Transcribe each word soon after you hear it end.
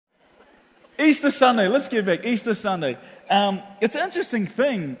Easter Sunday, let's get back. Easter Sunday. It's an interesting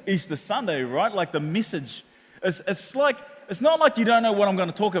thing, Easter Sunday, right? Like the message. It's not like you don't know what I'm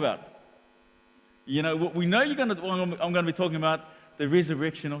going to talk about. You know, we know I'm going to be talking about the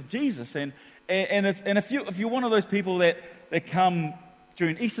resurrection of Jesus. And if you're one of those people that come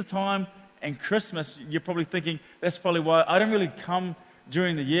during Easter time and Christmas, you're probably thinking, that's probably why I don't really come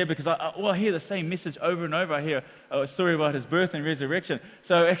during the year, because I hear the same message over and over. I hear a story about his birth and resurrection.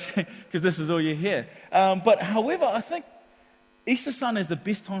 So actually, because this is all you hear. But however, I think Easter Sunday is the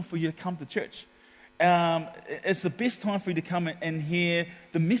best time for you to come to church. It's the best time for you to come and hear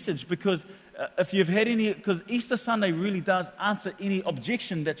the message, because if you've had because Easter Sunday really does answer any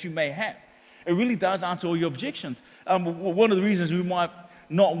objection that you may have. It really does answer all your objections. One of the reasons we might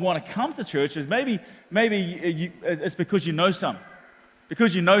not want to come to church is maybe it's because you know some.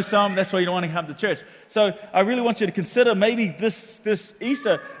 Because you know some, that's why you don't want to come to church. So I really want you to consider maybe this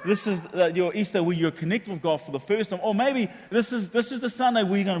Easter, this is your Easter where you're connected with God for the first time, or maybe this is the Sunday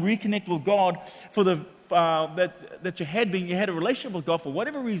where you're going to reconnect with God for the that you had a relationship with God for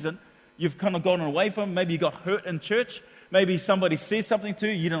whatever reason. You've kind of gone away from. Maybe you got hurt in church. Maybe somebody said something to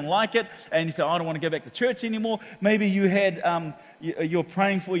you, you didn't like it, and you said, I don't want to go back to church anymore. Maybe you had, you're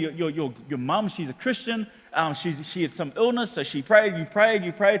praying for your mum. She's a Christian. She had some illness, so she prayed, you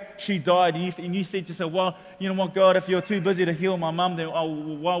prayed. She died, and you said to yourself, well, you know what, God, if you're too busy to heal my mum, then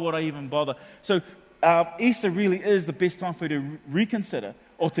why would I even bother? So Easter really is the best time for you to reconsider,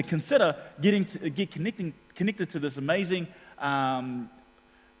 or to consider get connected to this amazing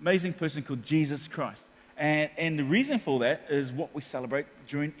person called Jesus Christ. And the reason for that is what we celebrate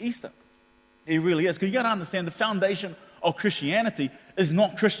during Easter. It really is. Because you got to understand, the foundation of Christianity is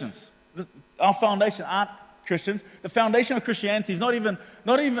not Christians. Our foundation aren't Christians. The foundation of Christianity is not even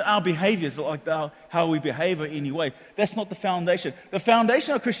our behaviors, like how we behave in any way. That's not the foundation. The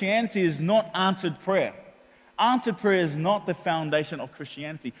foundation of Christianity is not answered prayer. Answered prayer is not the foundation of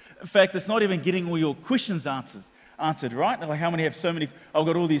Christianity. In fact, it's not even getting all your questions answered, right? Like, how many have so many? I've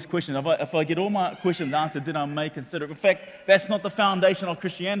got all these questions. If I get all my questions answered, then I may consider it. In fact, that's not the foundation of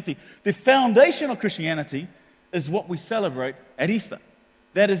Christianity. The foundation of Christianity is what we celebrate at Easter.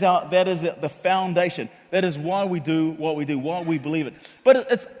 That is the foundation. That is why we do what we do, why we believe it.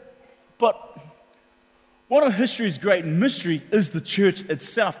 But one of history's great mystery is the church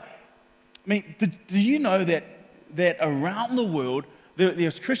itself. I mean, do you know that around the world,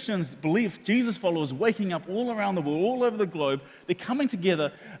 there's Christians, Jesus followers waking up all around the world, all over the globe. They're coming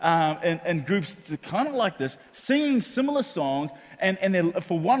together in groups kind of like this, singing similar songs, and they're,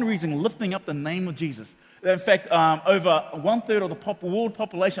 for one reason, lifting up the name of Jesus. In fact, over 1/3 of the world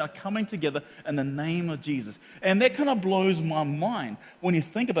population are coming together in the name of Jesus. And that kind of blows my mind when you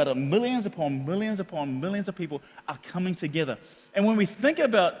think about it. Millions upon millions upon millions of people are coming together. And when we think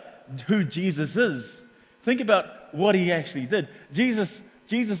about who Jesus is, think about what he actually did. Jesus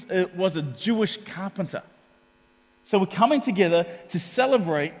was a Jewish carpenter. So we're coming together to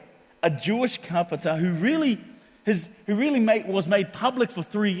celebrate a Jewish carpenter who was made public for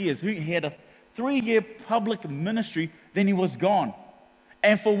 3 years. He had a 3-year public ministry, then he was gone.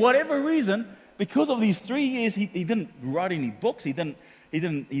 And for whatever reason, because of these 3 years, he didn't write any books. He didn't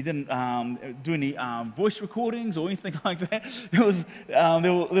do any voice recordings or anything like that.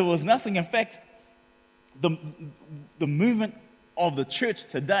 There was nothing. In fact, the movement of the church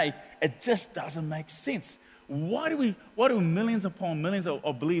today, it just doesn't make sense. Why do millions upon millions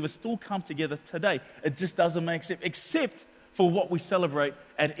of believers still come together today? It just doesn't make sense, except for what we celebrate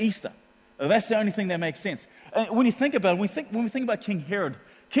at Easter. That's the only thing that makes sense. And when you think about it, when we think about King Herod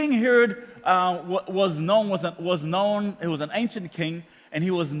was known. He was an ancient king, and he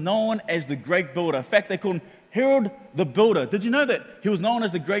was known as the great builder. In fact, they called him Herod the Builder. Did you know that? He was known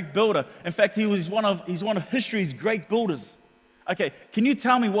as the great builder. In fact, he's one of history's great builders. Okay, can you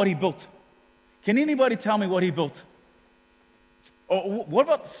tell me what he built? Can anybody tell me what he built? Or what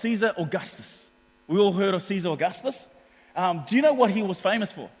about Caesar Augustus? We all heard of Caesar Augustus. Do you know what he was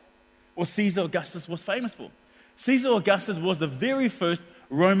famous for? What Caesar Augustus was famous for? Caesar Augustus was the very first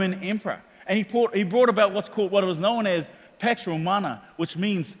Roman emperor, and he brought about what was known as Pax Romana, which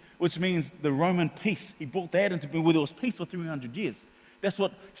means the Roman peace. He brought that into being where there was peace for 300 years. That's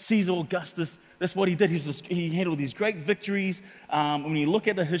what Caesar Augustus, that's what he did. He had all these great victories. When you look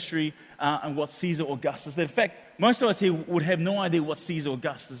at the history and what Caesar Augustus did. In fact, most of us here would have no idea what Caesar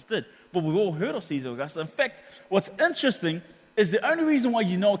Augustus did, but we've all heard of Caesar Augustus. In fact, what's interesting is the only reason why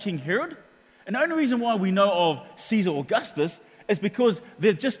you know King Herod, and the only reason why we know of Caesar Augustus is because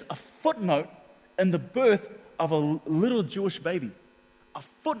they're just a footnote in the birth of a little Jewish baby. A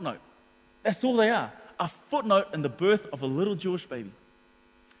footnote. That's all they are. A footnote in the birth of a little Jewish baby.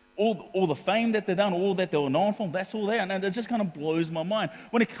 all the fame that they've done, all that they were known for, that's all there. And it just kind of blows my mind.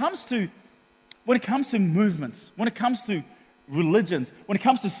 When it comes to movements, when it comes to religions, when it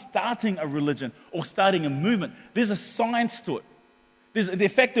comes to starting a religion or starting a movement, there's a science to it. In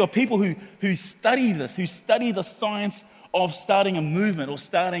fact, there are people who study this, who study the science of starting a movement or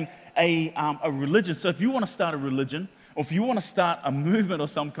starting a religion. So if you want to start a religion, or if you want to start a movement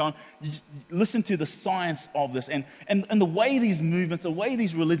of some kind, you just listen to the science of this. And the way these movements, the way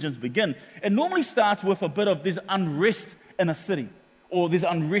these religions begin, it normally starts with a bit of there's unrest in a city, or there's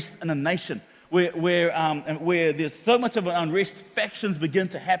unrest in a nation, where there's so much of an unrest, factions begin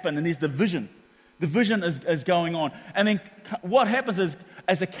to happen, and there's division. Division is going on. And then what happens is,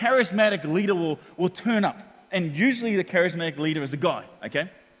 as a charismatic leader will turn up, and usually the charismatic leader is a guy, okay?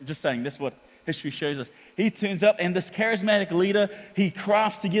 Just saying, that's what history shows us. He turns up, and this charismatic leader, he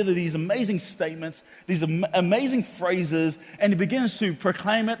crafts together these amazing statements, these amazing phrases, and he begins to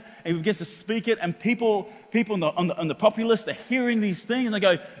proclaim it, and he begins to speak it, and people on the populace, they're hearing these things, and they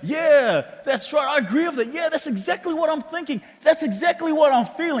go, yeah, that's right, I agree with it. Yeah, that's exactly what I'm thinking. That's exactly what I'm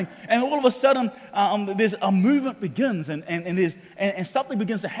feeling. And all of a sudden, there's a movement begins, and something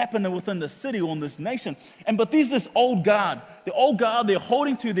begins to happen within the city or in this nation. But there's this old guard. The old guard, they're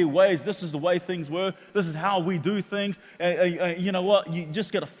holding to their ways. This is the way things were. This is how we do things. You know what? You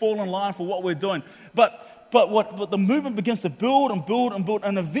just got to fall in line for what we're doing. But the movement begins to build and build and build,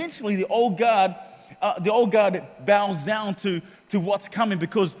 and eventually the old guard bows down to what's coming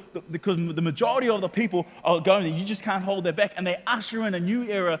because the majority of the people are going there. You just can't hold that back, and they usher in a new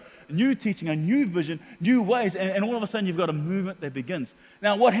era, a new teaching, a new vision, new ways, and all of a sudden you've got a movement that begins.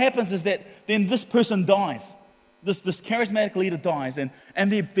 Now what happens is that then this person dies. This charismatic leader dies,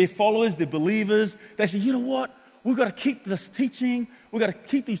 and their followers, their believers, they say, you know what? We've got to keep this teaching. We've got to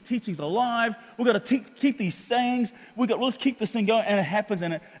keep these teachings alive. We've got to keep these sayings. Let's keep this thing going. And it happens,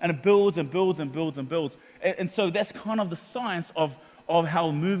 and it builds and builds and builds and builds. And so that's kind of the science of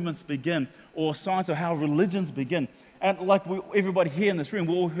how movements begin, or science of how religions begin. And like everybody here in this room,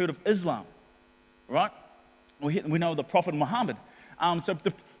 we all heard of Islam, right? We know the Prophet Muhammad.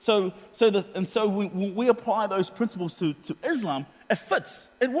 So when we apply those principles to Islam, it fits,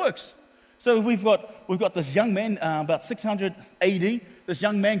 it works. So we've got this young man, about 600 AD. This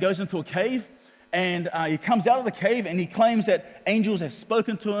young man goes into a cave, and he comes out of the cave, and he claims that angels have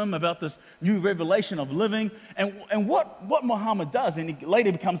spoken to him about this new revelation of living. And what Muhammad does, and he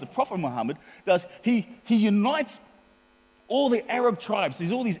later becomes the Prophet Muhammad, does he unites all the Arab tribes.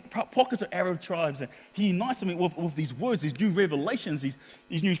 There's all these pockets of Arab tribes, and he unites them with these words, these new revelations, these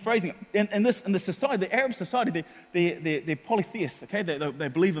new phrasing. And this society, the Arab society, they're polytheists. Okay, they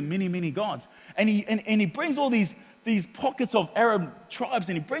believe in many gods. And he brings all these pockets of Arab tribes,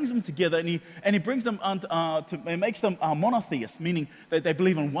 and he brings them together, and he brings them he makes them monotheists, meaning that they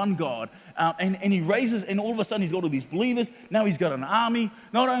believe in one God. And he raises, and all of a sudden he's got all these believers. Now he's got an army.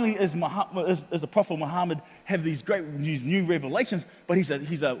 Not only is the Prophet Muhammad have these new revelations, but he's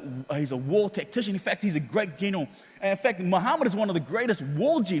a war tactician. In fact, he's a great general. And in fact, Muhammad is one of the greatest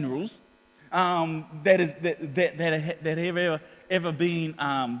war generals that have ever been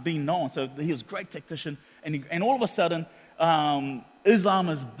known. So he was a great tactician, and all of a sudden, Islam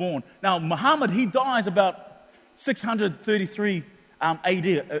is born. Now, Muhammad, he dies about 633 AD,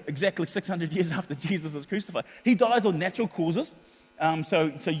 exactly 600 years after Jesus was crucified. He dies of natural causes. In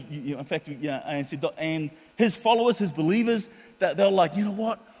fact, and his followers, his believers, they're like, you know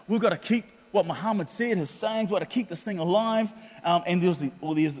what? We've got to keep what Muhammad said, his sayings. We've got to keep this thing alive. And there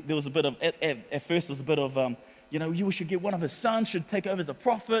was a bit of, at first, there was a bit of, you should get one of his sons, should take over as the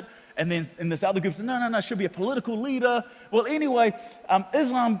prophet. And then in this other group said, no, should be a political leader. Well, anyway,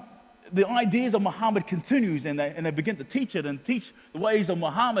 Islam, the ideas of Muhammad continues, and they begin to teach it and teach the ways of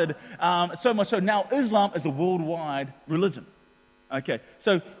Muhammad. So much so now Islam is a worldwide religion. Okay,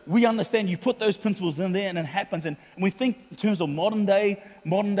 so we understand you put those principles in there and it happens. And we think in terms of modern day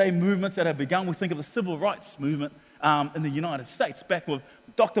movements that have begun. We think of the civil rights movement in the United States, back with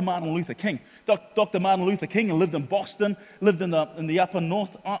Dr. Martin Luther King. Dr. Martin Luther King lived in Boston, lived in the upper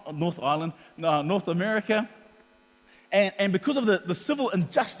North Island, North America. And because of the civil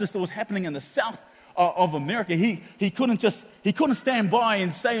injustice that was happening in the South of America, he couldn't stand by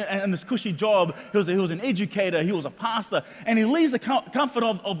and stay in this cushy job. He was an educator, he was a pastor, and he leaves the comfort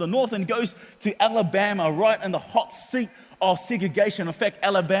of the North and goes to Alabama, right in the hot seat of segregation. In fact,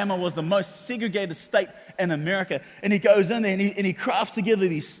 Alabama was the most segregated state in America. And he goes in there and he crafts together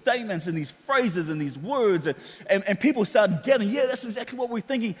these statements and these phrases and these words. And people started gathering, yeah, that's exactly what we're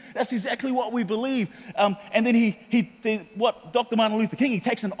thinking. That's exactly what we believe. And then what Dr. Martin Luther King, he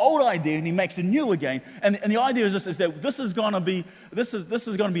takes an old idea and he makes it new again. And the idea is that this is going to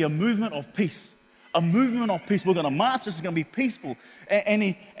be a movement of peace. A movement of peace. We're going to march. This is going to be peaceful. And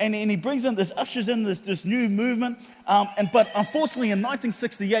he brings in this, ushers in this new movement. But unfortunately, in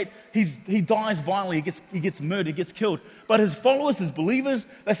 1968, he dies violently. He gets murdered. He gets killed. But his followers, his believers,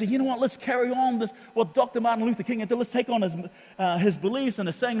 they say, you know what? Let's carry on this. What Dr. Martin Luther King did. Let's take on his beliefs, and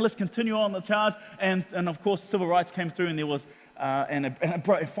they're saying, let's continue on the charge. And of course, civil rights came through, and there was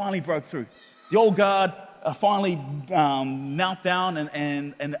it finally broke through. The old guard finally knelt down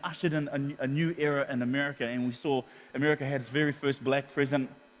and ushered in a new era in America. And we saw America had its very first black president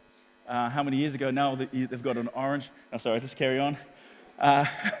how many years ago now? They've got an orange. Oh, sorry, let's carry on.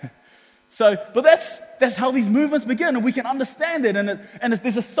 But that's how these movements begin, and we can understand it, and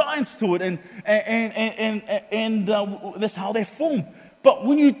there's a science to it, and that's how they're formed. But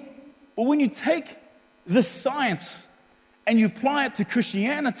when you take this science and you apply it to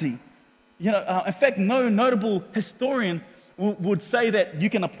Christianity, in fact, no notable historian would say that you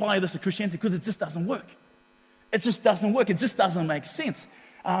can apply this to Christianity because it just doesn't work. It just doesn't work. It just doesn't make sense.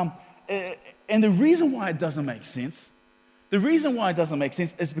 And the reason why it doesn't make sense,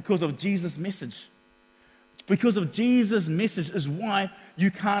 is because of Jesus' message. Because of Jesus' message is why you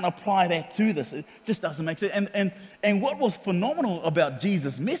can't apply that to this. It just doesn't make sense. And what was phenomenal about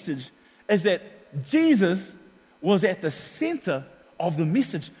Jesus' message is that Jesus was at the center of the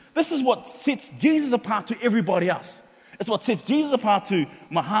message. This is what sets Jesus apart to everybody else. It's what sets Jesus apart to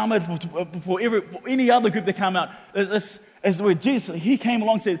Muhammad, for any other group that come out. This is where Jesus, he came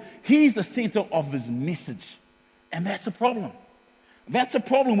along and said, he's the center of his message. And that's a problem. That's a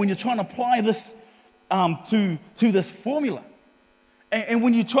problem when you're trying to apply this to this formula. And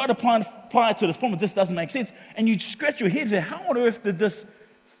when you try to apply it to this formula, it just doesn't make sense. And you scratch your head and say, how on earth did this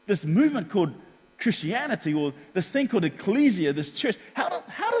movement called Christianity, or this thing called ecclesia, this church,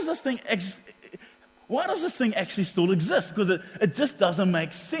 why does this thing actually still exist? Because it just doesn't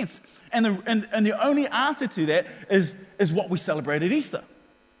make sense. And the only answer to that is what we celebrate at Easter.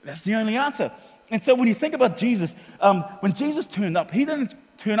 That's the only answer. And so when you think about Jesus, when Jesus turned up, he didn't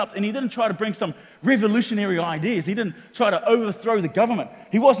turn up and he didn't try to bring some revolutionary ideas. He didn't try to overthrow the government.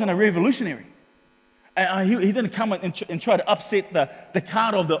 He wasn't a revolutionary. He didn't come and try to upset the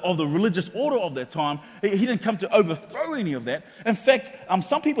cart of the religious order of that time. He didn't come to overthrow any of that. In fact,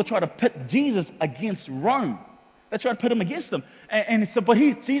 some people try to pit Jesus against Rome. They try to pit him against them.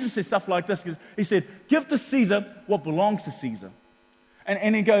 Jesus says stuff like this. He said, give to Caesar what belongs to Caesar.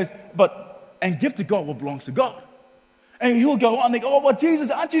 And he goes, and give to God what belongs to God. And he'll go on and they go, well,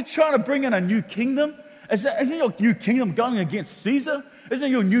 Jesus, aren't you trying to bring in a new kingdom? Isn't your new kingdom going against Caesar?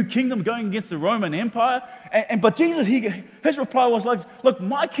 Isn't your new kingdom going against the Roman Empire? But Jesus, his reply was like, look,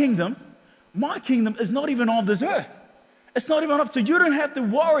 my kingdom is not even of this earth. It's not even of, so you don't have to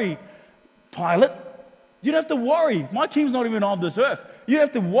worry, Pilate. You don't have to worry. My kingdom's not even of this earth. You don't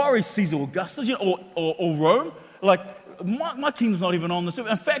have to worry, Caesar Augustus, or Rome. Like, my kingdom's not even on this earth.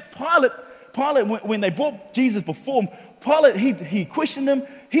 In fact, Pilate, when they brought Jesus before him, Pilate, he questioned him.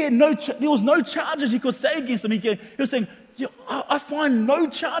 There was no charges he could say against him. He was saying, I find no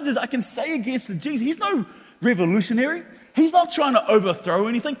charges I can say against Jesus. He's no revolutionary. He's not trying to overthrow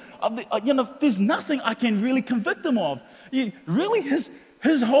anything. There's nothing I can really convict him of. Really,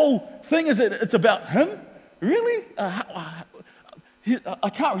 his whole thing is that it's about him? Really? How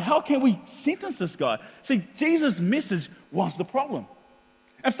can we sentence this guy? See, Jesus' message was the problem.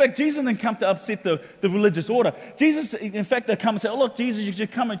 In fact, Jesus didn't come to upset the religious order. Jesus, in fact, they come and say, oh, look, Jesus, you're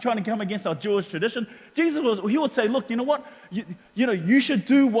trying to come against our Jewish tradition. He would say, look, you know what? You should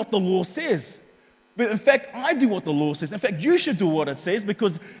do what the law says. But in fact, I do what the law says. In fact, you should do what it says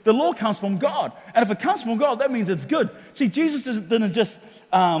because the law comes from God. And if it comes from God, that means it's good. See, Jesus didn't just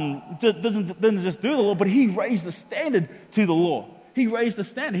do the law, but he raised the standard to the law. He raised the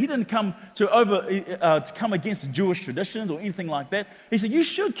standard. He didn't come to come against Jewish traditions or anything like that. He said, you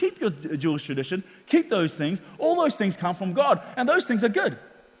should keep your Jewish tradition, keep those things. All those things come from God, and those things are good.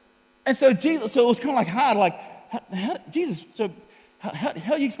 And so it was kind of like hard, like,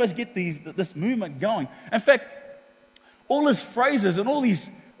 how are you supposed to get this movement going? In fact, all his phrases and all these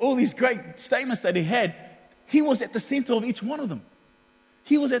great statements that he had, he was at the center of each one of them.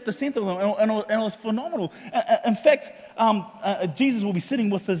 He was at the center of them, and it was phenomenal. In fact, Jesus will be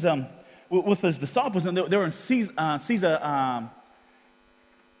sitting with his disciples, and they're in Caesar.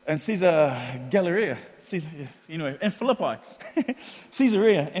 and Caesar Galleria, anyway, in Philippi,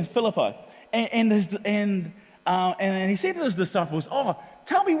 Caesarea in Philippi, and he said to his disciples, "Oh,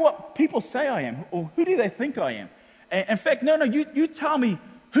 tell me what people say I am, or who do they think I am?" And in fact, no, you tell me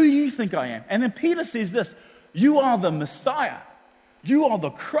who you think I am. And then Peter says this: "You are the Messiah. You are the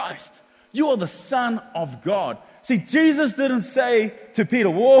Christ. You are the Son of God." See, Jesus didn't say to Peter,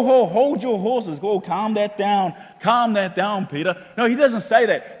 "Whoa, hold your horses. Whoa, calm that down, Peter." No, he doesn't say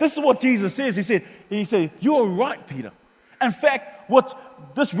that. This is what Jesus says. He said, "You are right, Peter. In fact, what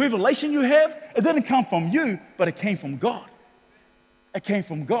this revelation you have, it didn't come from you, but it came from God. It came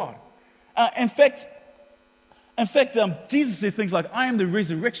from God." In fact, Jesus said things like, "I am the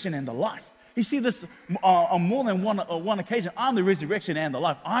resurrection and the life." You see this on more than one occasion. "I'm the resurrection and the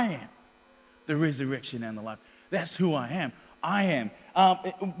life." I am the resurrection and the life. That's who I am. I am.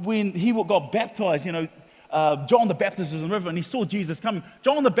 When he got baptized, John the Baptist was in the river and he saw Jesus coming.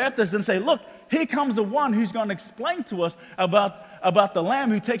 John the Baptist didn't say, "Look, here comes the one who's going to explain to us about the Lamb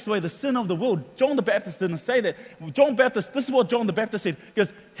who takes away the sin of the world." John the Baptist didn't say that. This is what John the Baptist said. He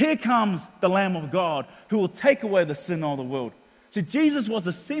goes, "Here comes the Lamb of God who will take away the sin of the world." See, Jesus was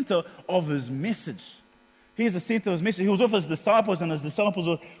the center of his message. He's the center of his message. He was with his disciples, and his disciples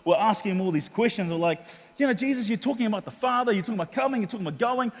were asking him all these questions. They're like, "Jesus, you're talking about the Father, you're talking about coming, you're talking about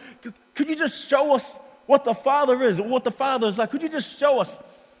going. Could you just show us what the Father is, or what the Father is like? Could you just show us?"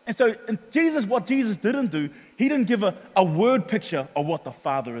 And so what Jesus didn't do, he didn't give a word picture of what the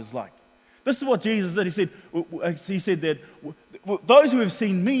Father is like. This is what Jesus did. He said that those who have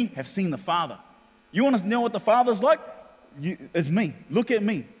seen me have seen the Father. You want to know what the Father's like? It's me. Look at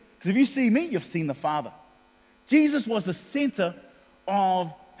me. Because if you see me, you've seen the Father. Jesus was the center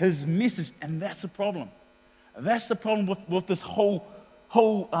of his message, and that's the problem. That's the problem with this whole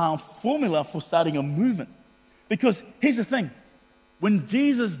formula for starting a movement. Because here's the thing. When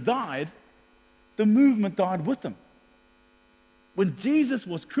Jesus died, the movement died with him. When Jesus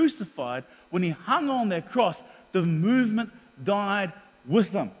was crucified, when he hung on that cross, the movement died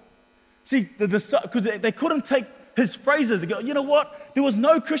with him. See, because they couldn't take his phrases and go, "You know what?" There was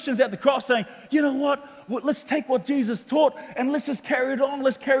no Christians at the cross saying, "You know what? Let's take what Jesus taught and let's just carry it on.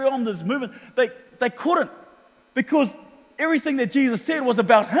 Let's carry on this movement." They couldn't, because everything that Jesus said was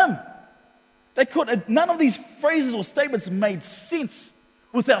about him. None of these phrases or statements made sense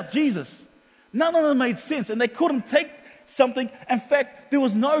without Jesus. None of them made sense, and they couldn't take something. In fact, there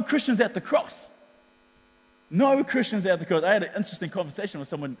was no Christians at the cross. No Christians at the cross. I had an interesting conversation with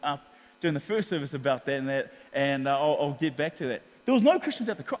someone during the first service about that, and I'll get back to that. There was no Christians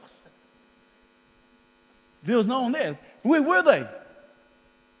at the cross. There was no one there. Where were they?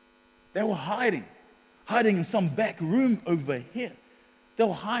 They were hiding in some back room over here. They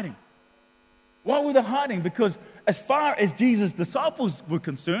were hiding. Why were they hiding? Because as far as Jesus' disciples were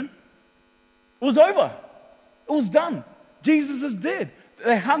concerned, it was over. It was done. Jesus is dead.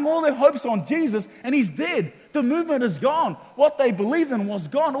 They hung all their hopes on Jesus, and he's dead. The movement is gone. What they believed in was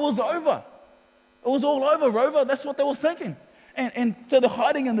gone. It was over. It was all over, Rover. That's what they were thinking. And so they're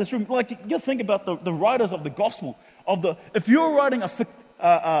hiding in this room. Like, you think about the writers of the gospel. If you're writing a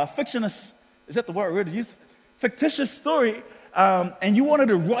fictionist, is that the word to use? Fictitious story, and you wanted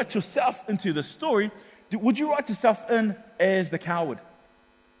to write yourself into the story, would you write yourself in as the coward?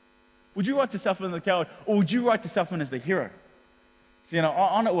 Would you write yourself in as the coward, or would you write yourself in as the hero? So,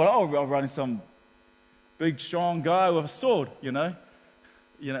 I know what I was writing, some big, strong guy with a sword, in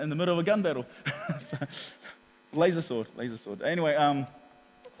the middle of a gun battle. So, laser sword. Anyway,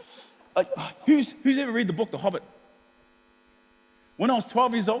 who's ever read the book The Hobbit? When I was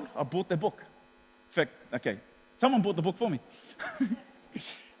 12 years old, I bought that book. In fact, someone bought the book for me.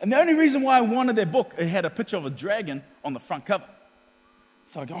 And the only reason why I wanted that book, it had a picture of a dragon on the front cover.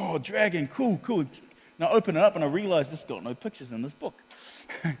 So I go, "Oh, dragon, cool. And I open it up and I realized this got no pictures in this book.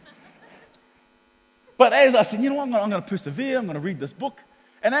 But as I said, I'm going to persevere, I'm going to read this book.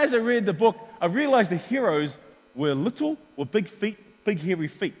 And as I read the book, I realized the heroes were little, with big feet, big hairy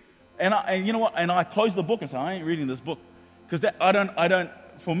feet. And you know what? And I closed the book and said, I ain't reading this book. Because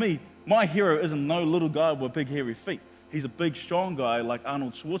for me, my hero isn't no little guy with big hairy feet. He's a big, strong guy like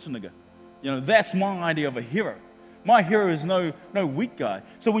Arnold Schwarzenegger. That's my idea of a hero. My hero is no weak guy.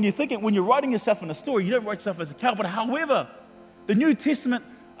 So when you're writing yourself in a story, you don't write yourself as a coward. However, the New Testament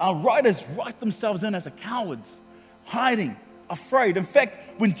writers write themselves in as a cowards, hiding, afraid. In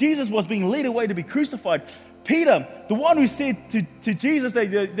fact, when Jesus was being led away to be crucified, Peter, the one who said to Jesus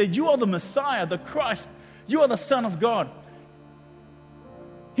that you are the Messiah, the Christ, you are the Son of God.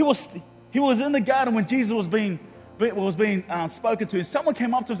 He was in the garden when Jesus was being spoken to. And someone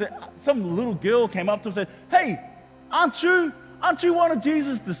came up to him, some little girl came up to him and said, "Hey, aren't Aren't you one of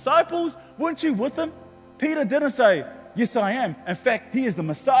Jesus' disciples? Weren't you with him? Peter didn't say, yes, I am. In fact, he is the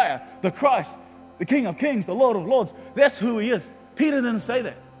Messiah, the Christ, the King of Kings, the Lord of Lords. That's who he is. Peter didn't say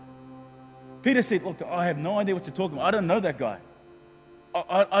that. Peter said, look, I have no idea what you're talking about. I don't know that guy.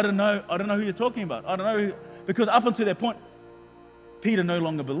 I don't know who you're talking about. I don't know because up until that point, Peter no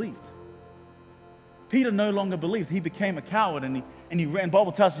longer believed. Peter no longer believed. He became a coward and he ran. The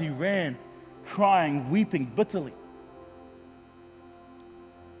Bible tells us he ran, crying, weeping bitterly.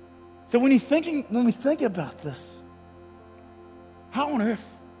 So when we think about this, how on earth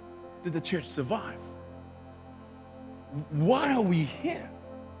did the church survive? Why are we here?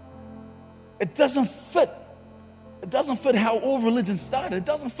 It doesn't fit. It doesn't fit how all religions started. It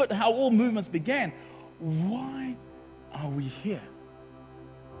doesn't fit how all movements began. Why are we here?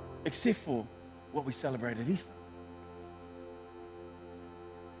 Except for what we celebrate at Easter.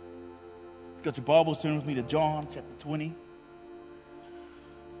 You've got your Bibles, turn with me to John chapter 20,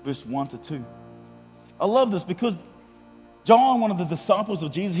 verse 1 to 2. I love this because John, one of the disciples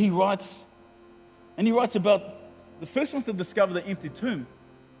of Jesus, he writes about the first ones to discover the empty tomb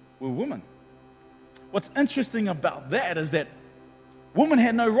were women. What's interesting about that is that women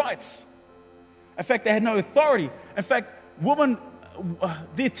had no rights. In fact, they had no authority. In fact, women,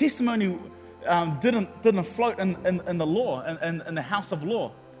 their testimony didn't float in the law, in the house of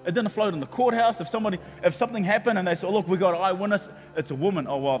law. It didn't float in the courthouse. If something happened and they said, look, we got an eyewitness, it's a woman.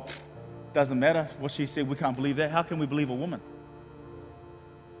 Oh, well, doesn't matter what she said. We can't believe that. How can we believe a woman?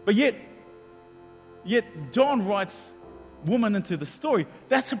 But yet John writes woman into the story.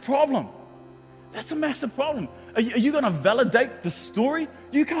 That's a problem. That's a massive problem. Are you going to validate the story?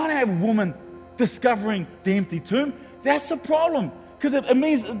 You can't have woman discovering the empty tomb. That's a problem because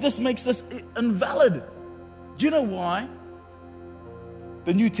it just makes this invalid. Do you know why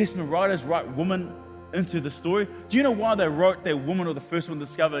the New Testament writers write woman into the story? Do you know why they wrote that woman were the first one to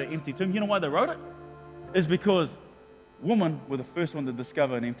discover an empty tomb? You know why they wrote it? It's because women were the first one to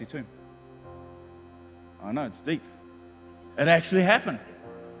discover an empty tomb. I know, it's deep. It actually happened.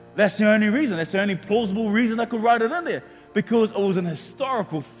 That's the only reason. That's the only plausible reason I could write it in there. Because it was an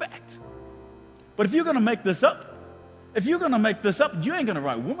historical fact. But if you're going to make this up, you ain't going to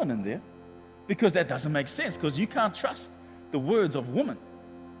write woman in there. Because that doesn't make sense. Because you can't trust the words of woman.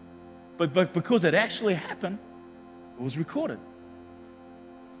 But because it actually happened, it was recorded.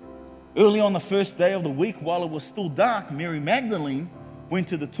 Early on the first day of the week, while it was still dark, Mary Magdalene went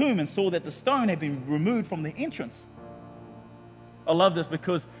to the tomb and saw that the stone had been removed from the entrance. I love this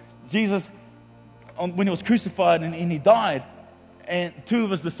because Jesus, when he was crucified and he died, and two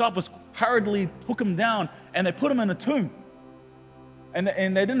of his disciples hurriedly took him down and they put him in a tomb. And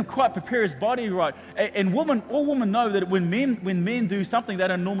they didn't quite prepare his body right. And all women know that when men do something, they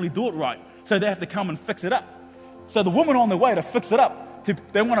don't normally do it right. So they have to come and fix it up. So the woman on their way to fix it up,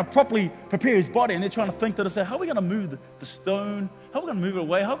 they want to properly prepare his body, and they're trying to think to themselves, how are we going to move the stone? How are we going to move it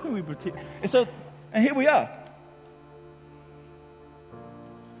away? How can we protect? And here we are.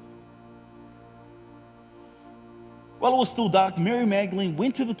 While it was still dark, Mary Magdalene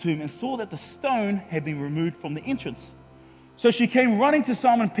went to the tomb and saw that the stone had been removed from the entrance. So she came running to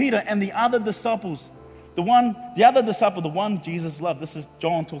Simon Peter and the other disciples, the other disciple, the one Jesus loved. This is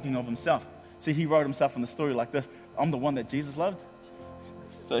John talking of himself. See, he wrote himself in the story like this. I'm the one that Jesus loved.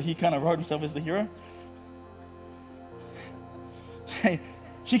 So he kind of wrote himself as the hero.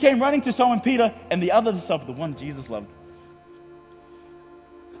 She came running to Simon Peter and the other disciple, the one Jesus loved.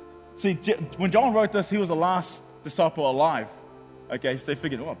 See, when John wrote this, he was the last disciple alive. Okay, so they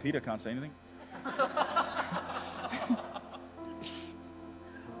figured, oh, Peter can't say anything.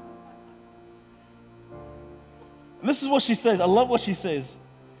 And this is what she says. I love what she says.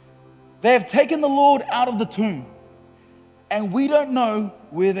 They have taken the Lord out of the tomb, and we don't know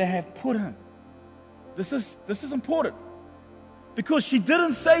where they have put him. This is important. Because she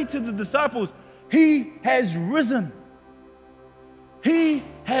didn't say to the disciples, he has risen. He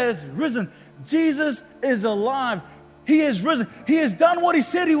has risen. Jesus is alive. He has risen. He has done what he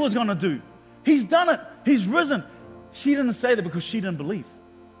said he was going to do. He's done it. He's risen. She didn't say that because she didn't believe.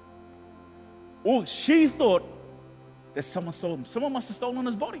 Or she thought that someone stole him. Someone must have stolen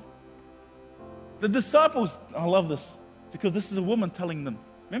his body. The disciples, I love this, because this is a woman telling them.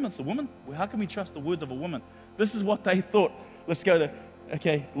 Remember, it's a woman? Well, how can we trust the words of a woman? This is what they thought. Let's go to,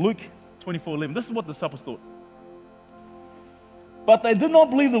 Luke 24:11. This is what the disciples thought. But they did not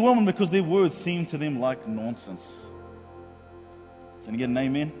believe the woman because their words seemed to them like nonsense. Can I get an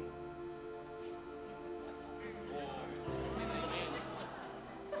amen?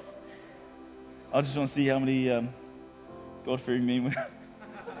 I just want to see how many God-fearing men,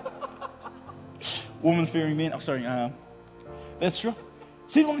 woman-fearing men. That's right.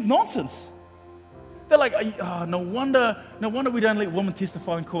 Seemed like nonsense. They're like, oh, no wonder we don't let women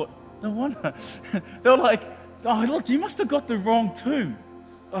testify in court. No wonder. They're like, oh, look, you must have got the wrong tomb.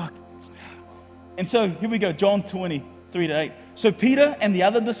 Oh. And so here we go, John 20, 3-8. So Peter and the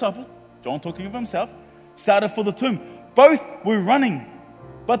other disciple, John talking of himself, started for the tomb. Both were running,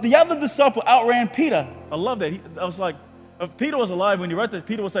 but the other disciple outran Peter. I love that. I was like, if Peter was alive when you wrote that,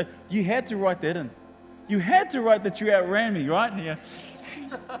 Peter would say, you had to write that in. You had to write that you outran me, right? Yeah.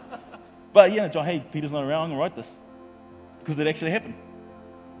 But, John, hey, Peter's not around, I'm going to write this. Because it actually happened.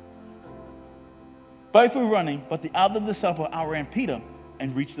 Both were running, but the other disciple outran Peter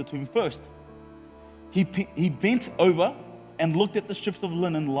and reached the tomb first. He bent over and looked at the strips of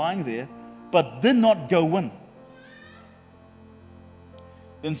linen lying there, but did not go in.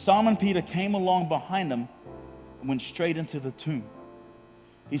 Then Simon Peter came along behind him and went straight into the tomb.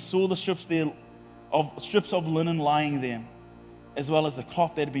 He saw the strips of linen lying there, as well as the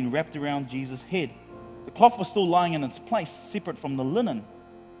cloth that had been wrapped around Jesus' head. The cloth was still lying in its place, separate from the linen.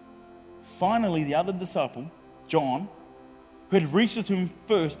 Finally, the other disciple, John, who had reached the tomb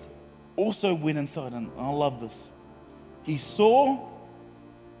first, also went inside. And I love this. He saw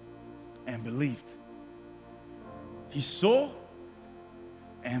and believed. He saw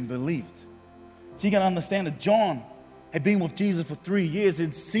and believed. So you got to understand that John had been with Jesus for 3 years.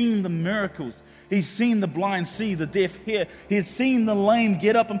 He'd seen the miracles. He's seen the blind see, the deaf hear. He had seen the lame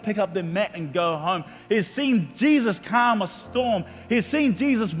get up and pick up their mat and go home. He had seen Jesus calm a storm. He had seen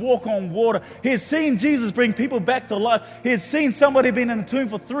Jesus walk on water. He had seen Jesus bring people back to life. He had seen somebody been in the tomb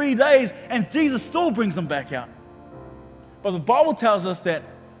for 3 days, and Jesus still brings them back out. But the Bible tells us that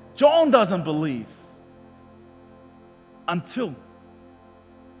John doesn't believe until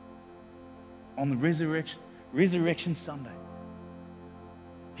on the resurrection Sunday.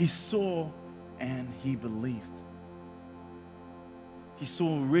 He saw and he believed. He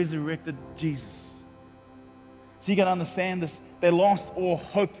saw resurrected Jesus. So you got to understand this. They lost all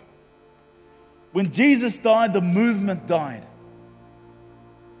hope. When Jesus died, the movement died.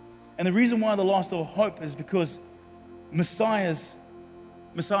 And the reason why they lost all hope is because Messiahs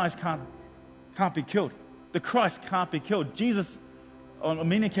can't be killed. The Christ can't be killed. Jesus, on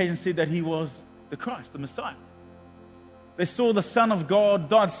many occasions, said that he was the Christ, the Messiah. They saw the Son of God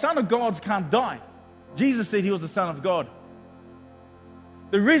died. Son of Gods can't die. Jesus said he was the Son of God.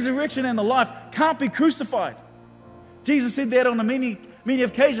 The resurrection and the life can't be crucified. Jesus said that on a many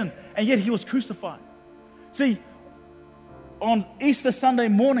occasions, and yet he was crucified. See, on Easter Sunday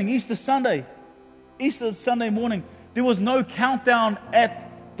morning, there was no countdown at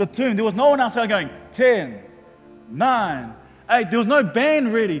the tomb. There was no one outside going, 10, 9, 8. There was no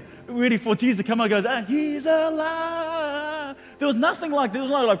band ready for Jesus to come out and goes, he's alive. There was nothing like, there was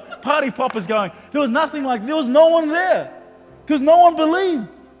no like party poppers going. There was no one there. Because no one believed.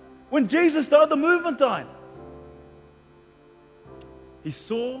 When Jesus died, the movement died. He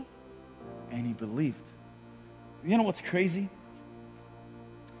saw and he believed. You know what's crazy?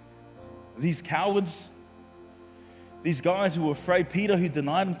 These cowards, these guys who were afraid, Peter, who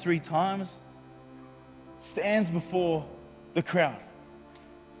denied him 3 times, stands before the crowd.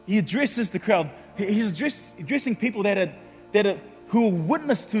 He addresses the crowd. He's addressing people who were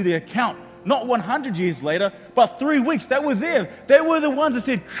witness to the account, not 100 years later, but 3 weeks. They were there. They were the ones that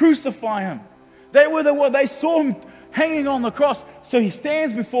said, crucify him. They saw him hanging on the cross. So he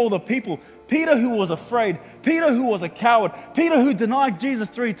stands before the people. Peter, who was afraid, Peter, who was a coward, Peter, who denied Jesus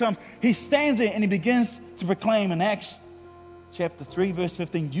 3 times, he stands there and he begins to proclaim in Acts chapter 3, verse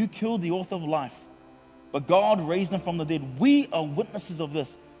 15, you killed the author of life, but God raised him from the dead. We are witnesses of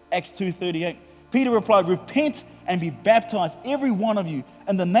this. Acts 2:38. Peter replied, repent and be baptized, every one of you,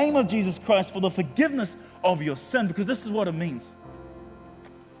 in the name of Jesus Christ for the forgiveness of your sin. Because this is what it means.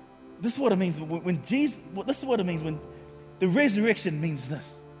 This is what it means when the resurrection means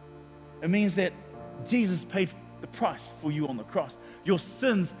this. It means that Jesus paid the price for you on the cross. Your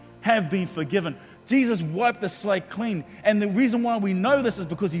sins have been forgiven. Jesus wiped the slate clean. And the reason why we know this is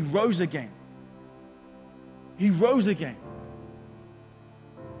because he rose again. He rose again.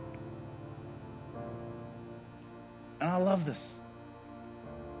 And I love this.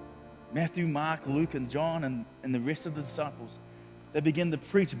 Matthew, Mark, Luke, and John, and the rest of the disciples, they begin to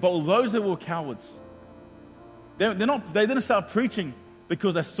preach. But those that were cowards, they didn't start preaching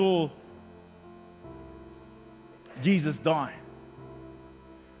because they saw Jesus die.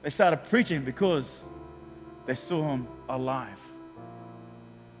 They started preaching because they saw him alive.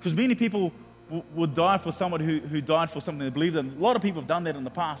 Because many people would die for somebody who died for something they believed in. A lot of people have done that in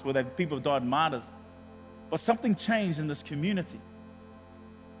the past, where people have died martyrs. But something changed in this community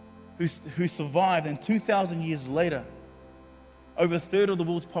who survived, and 2,000 years later, over a third of the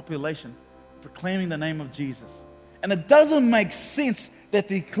world's population, proclaiming the name of Jesus. And it doesn't make sense that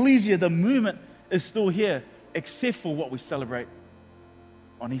the ecclesia, the movement, is still here, except for what we celebrate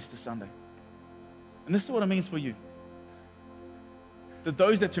on Easter Sunday. And this is what it means for you. That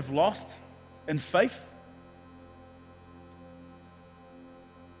those that you've lost in faith,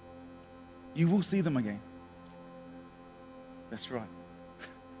 you will see them again. That's right.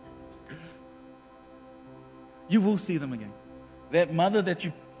 You will see them again. That mother that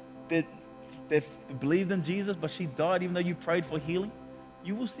believed in Jesus, but she died even though you prayed for healing,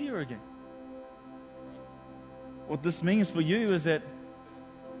 you will see her again. What this means for you is that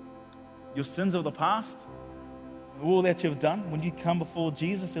your sins of the past, all that you've done, when you come before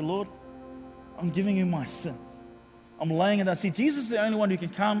Jesus, say, Lord, I'm giving you my sins. I'm laying it down. See, Jesus is the only one who can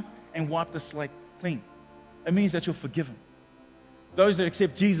come and wipe the slate clean. It means that you're forgiven. Those that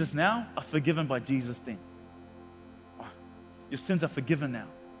accept Jesus now are forgiven by Jesus then. Your sins are forgiven now.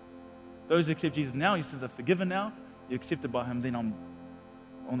 Those who accept Jesus now, your sins are forgiven now. You're accepted by Him then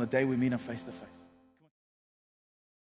on the day we meet Him face to face.